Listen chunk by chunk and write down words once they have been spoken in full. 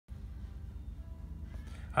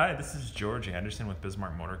Hi, this is George Anderson with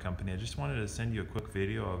Bismarck Motor Company. I just wanted to send you a quick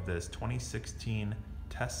video of this 2016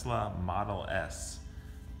 Tesla Model S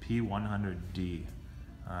P100D.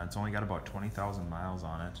 It's only got about 20,000 miles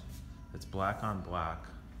on it. It's black on black,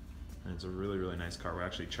 and it's a really nice car. We're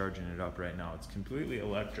actually charging it up right now. It's completely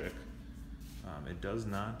electric. It does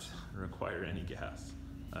not require any gas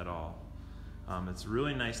at all. It's a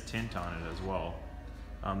really nice tint on it as well.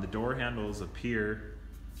 The door handles appear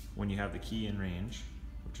when you have the key in range,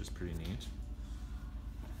 which is pretty neat.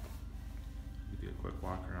 Give you a quick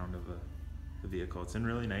walk around of the vehicle. It's in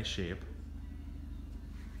really nice shape.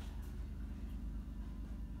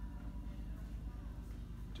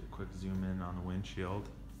 Do a quick zoom in on the windshield.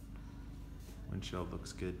 Windshield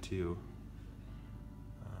looks good too.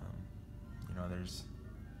 You know, there's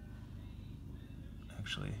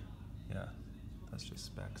actually, yeah, that's just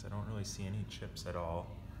specs. I don't really see any chips at all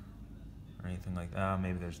or anything like that.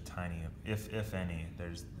 Maybe there's tiny, if any.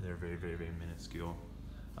 They're very minuscule.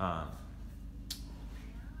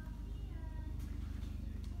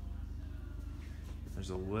 There's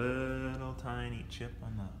a little tiny chip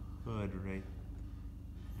on the hood right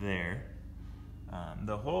there.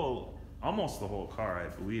 Almost the whole car, I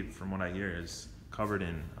believe, from what I hear, is covered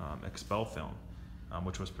in expel film,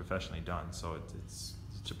 which was professionally done. So it's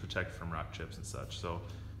to protect from rock chips and such. So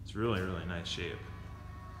it's really nice shape.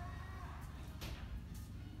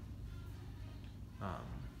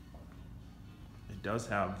 It does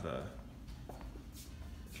have the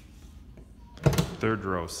third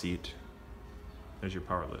row seat. There's your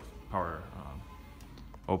power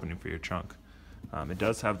opening for your trunk. It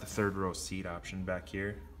does have the third row seat option back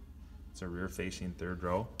here. It's a rear facing third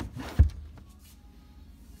row.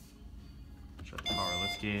 Shut the power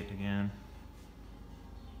lift gate again.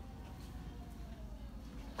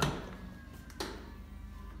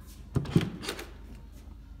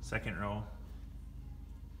 Second row.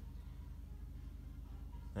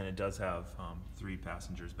 And it does have 3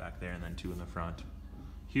 passengers back there and then 2 in the front.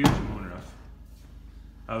 Huge moonroof.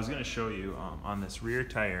 I was going to show you on this rear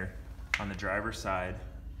tire on the driver's side,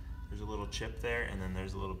 there's a little chip there, and then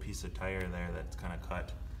there's a little piece of tire there that's kind of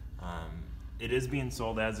cut. It is being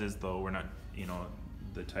sold as is, though. We're not, you know,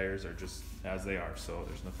 the tires are just as they are, so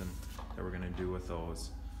there's nothing that we're going to do with those.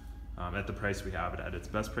 At the price we have it at, it's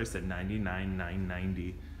best priced at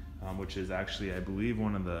 $99,990, which is actually, I believe,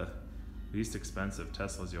 one of the least expensive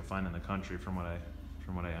Teslas you'll find in the country, from what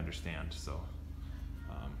I understand. So,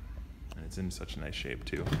 and it's in such nice shape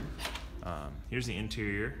too. Here's the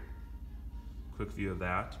interior. Quick view of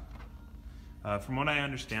that. From what I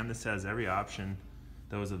understand, this has every option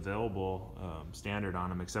that was available standard on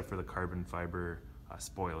them, except for the carbon fiber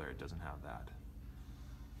spoiler. It doesn't have that.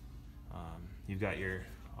 You've got your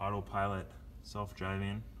autopilot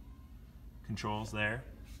self-driving controls there.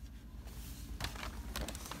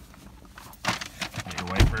 Your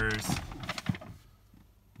wipers,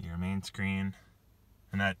 your main screen,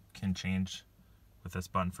 and that can change with this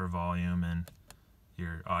button for volume and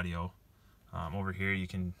your audio. Over here you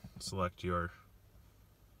can select your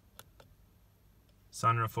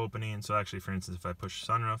sunroof opening. So actually, for instance, if I push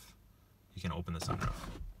sunroof, you can open the sunroof,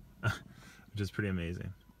 which is pretty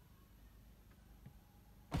amazing.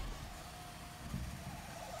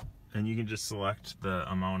 And you can just select the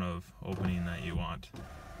amount of opening that you want,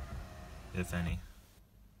 if any,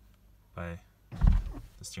 by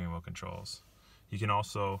the steering wheel controls. You can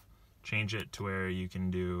also change it to where you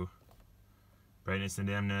can do brightness and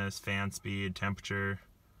dimness, fan speed, temperature,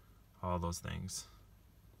 all those things,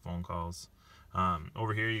 phone calls.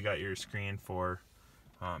 Over here you got your screen for,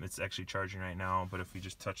 it's actually charging right now, but if we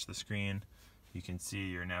just touch the screen, you can see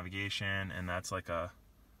your navigation, and that's like a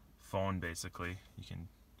phone basically. You can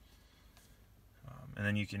and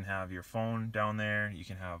then you can have your phone down there, you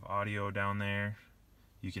can have audio down there,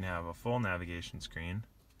 you can have a full navigation screen,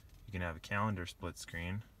 you can have a calendar split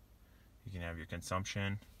screen, you can have your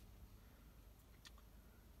consumption,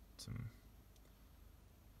 some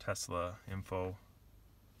Tesla info,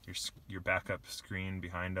 your backup screen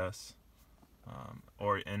behind us,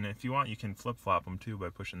 and if you want, you can flip-flop them too by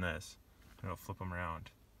pushing this, and it'll flip them around,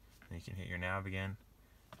 and you can hit your nav again,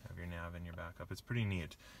 have your nav and your backup. It's pretty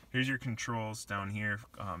neat. Here's your controls down here,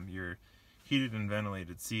 your heated and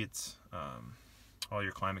ventilated seats, all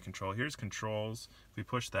your climate control. Here's controls. If we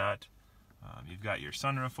push that, you've got your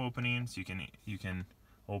sunroof opening, so you can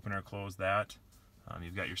open or close that.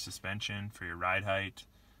 You've got your suspension for your ride height,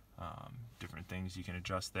 different things you can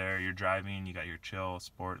adjust there. Your driving, you got your chill,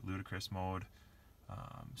 sport, ludicrous mode,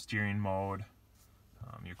 steering mode,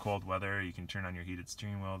 your cold weather, you can turn on your heated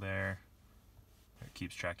steering wheel there. It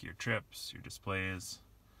keeps track of your trips, your displays.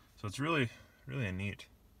 So it's really a neat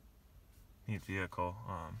neat vehicle.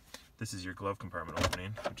 This is your glove compartment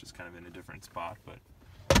opening, which is kind of in a different spot, but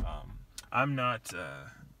I'm not,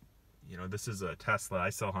 you know, this is a Tesla. I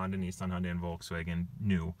sell Honda, Nissan, Hyundai, and Volkswagen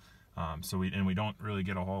new. So we don't really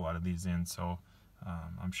get a whole lot of these in, so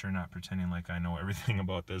I'm sure not pretending like I know everything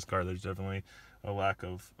about this car. There's definitely a lack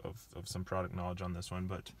of some product knowledge on this one,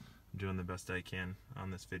 but I'm doing the best I can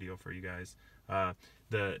on this video for you guys.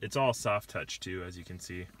 It's all soft touch too, as you can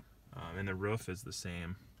see, and the roof is the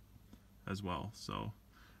same as well. So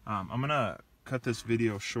I'm gonna cut this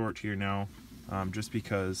video short here now, just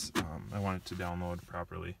because I want it to download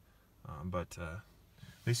properly, but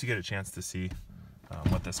at least you get a chance to see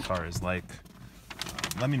what this car is like.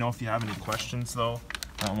 Let me know if you have any questions though.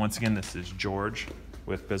 Once again, this is George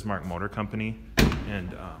with Bismarck Motor Company,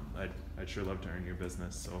 and I'd sure love to earn your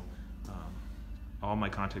business. So all my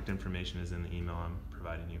contact information is in the email I'm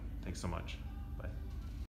providing you. Thanks so much.